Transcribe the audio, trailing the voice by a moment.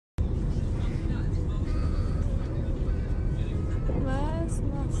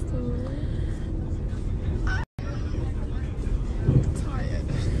Why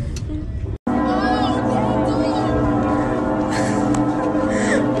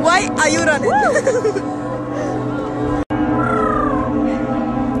are you running?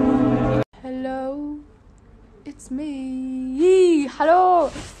 Hello, it's me.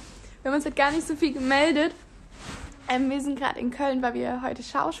 Hallo. Wir haben uns heute gar nicht so viel gemeldet. Wir sind gerade in Köln, weil wir heute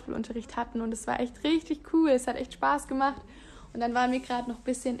Schauspielunterricht hatten und es war echt richtig cool. Es hat echt Spaß gemacht. Und dann waren wir gerade noch ein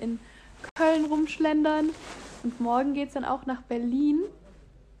bisschen in Köln rumschlendern und morgen geht es dann auch nach Berlin.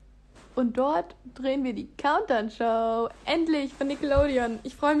 Und dort drehen wir die Countdown-Show. Endlich von Nickelodeon.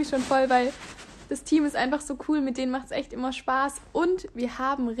 Ich freue mich schon voll, weil das Team ist einfach so cool. Mit denen macht es echt immer Spaß. Und wir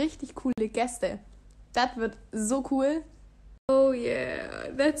haben richtig coole Gäste. Das wird so cool. Oh yeah,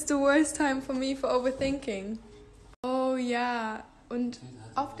 that's the worst time for me for overthinking. Oh ja. Und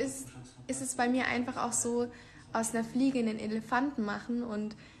oft ist es bei mir einfach auch so, aus einer Fliege einen Elefanten machen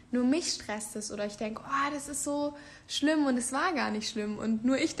und nur mich stresst es oder ich denke, oh, das ist so schlimm und es war gar nicht schlimm und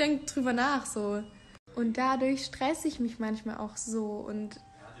nur ich denke drüber nach so. Und dadurch stresse ich mich manchmal auch so und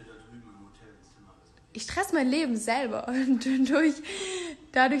ich stresse mein Leben selber und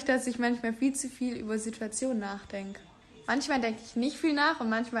dadurch, dass ich manchmal viel zu viel über Situationen nachdenke. Manchmal denke ich nicht viel nach und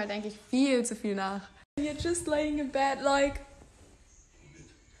manchmal denke ich viel zu viel nach. You're just laying in bed like,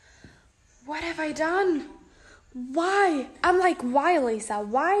 what have I done? Why? I'm like, why, Lisa?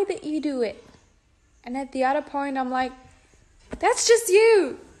 Why did you do it? And at the other point, I'm like, that's just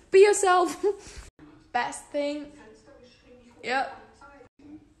you. Be yourself. Best thing. Ja.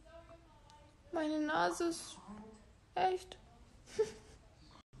 Meine Nase ist echt.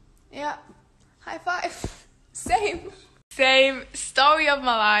 Ja. High five. Same story of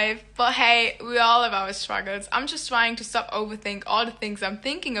my life, but hey, we all have our struggles. I'm just trying to stop overthink all the things I'm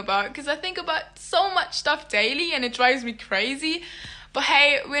thinking about because I think about so much stuff daily and it drives me crazy. But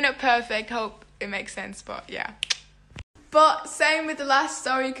hey, we're not perfect. Hope it makes sense, but yeah. But same with the last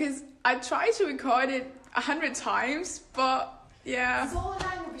story because I tried to record it 100 times, but yeah. So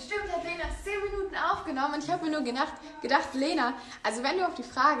lange, bestimmt hat Lena 10 Minuten aufgenommen und ich habe mir nur gedacht, Lena, also wenn du auf die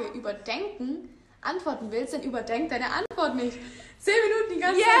Frage überdenken antworten willst, dann überdenk deine Antwort nicht. 10 Minuten die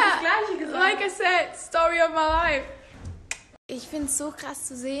ganze Zeit das Gleiche gesagt. Like I said, story of my life. Ich finde es so krass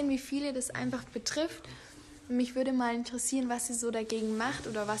zu sehen, wie viele das einfach betrifft. Mich würde mal interessieren, was ihr so dagegen macht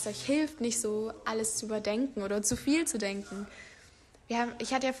oder was euch hilft, nicht so alles zu überdenken oder zu viel zu denken.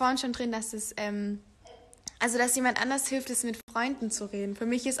 Ich hatte ja vorhin schon drin, dass dass jemand anders hilft, es mit Freunden zu reden. Für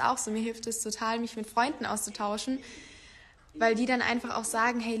mich ist auch so, mir hilft es total, mich mit Freunden auszutauschen, weil die dann einfach auch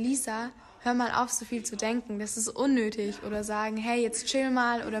sagen, hey Lisa, hör mal auf, so viel zu denken, das ist unnötig. Oder sagen, hey, jetzt chill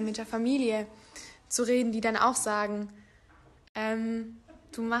mal. Oder mit der Familie zu reden, die dann auch sagen,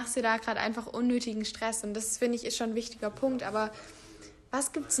 du machst dir da gerade einfach unnötigen Stress. Und das, finde ich, ist schon ein wichtiger Punkt. Aber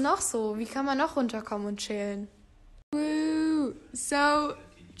was gibt's noch so? Wie kann man noch runterkommen und chillen? True, so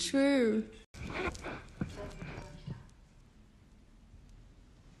true.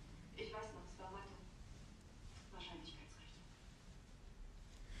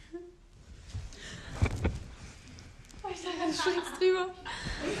 Ich dachte, du springst drüber.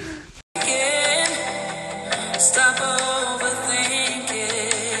 Stop over.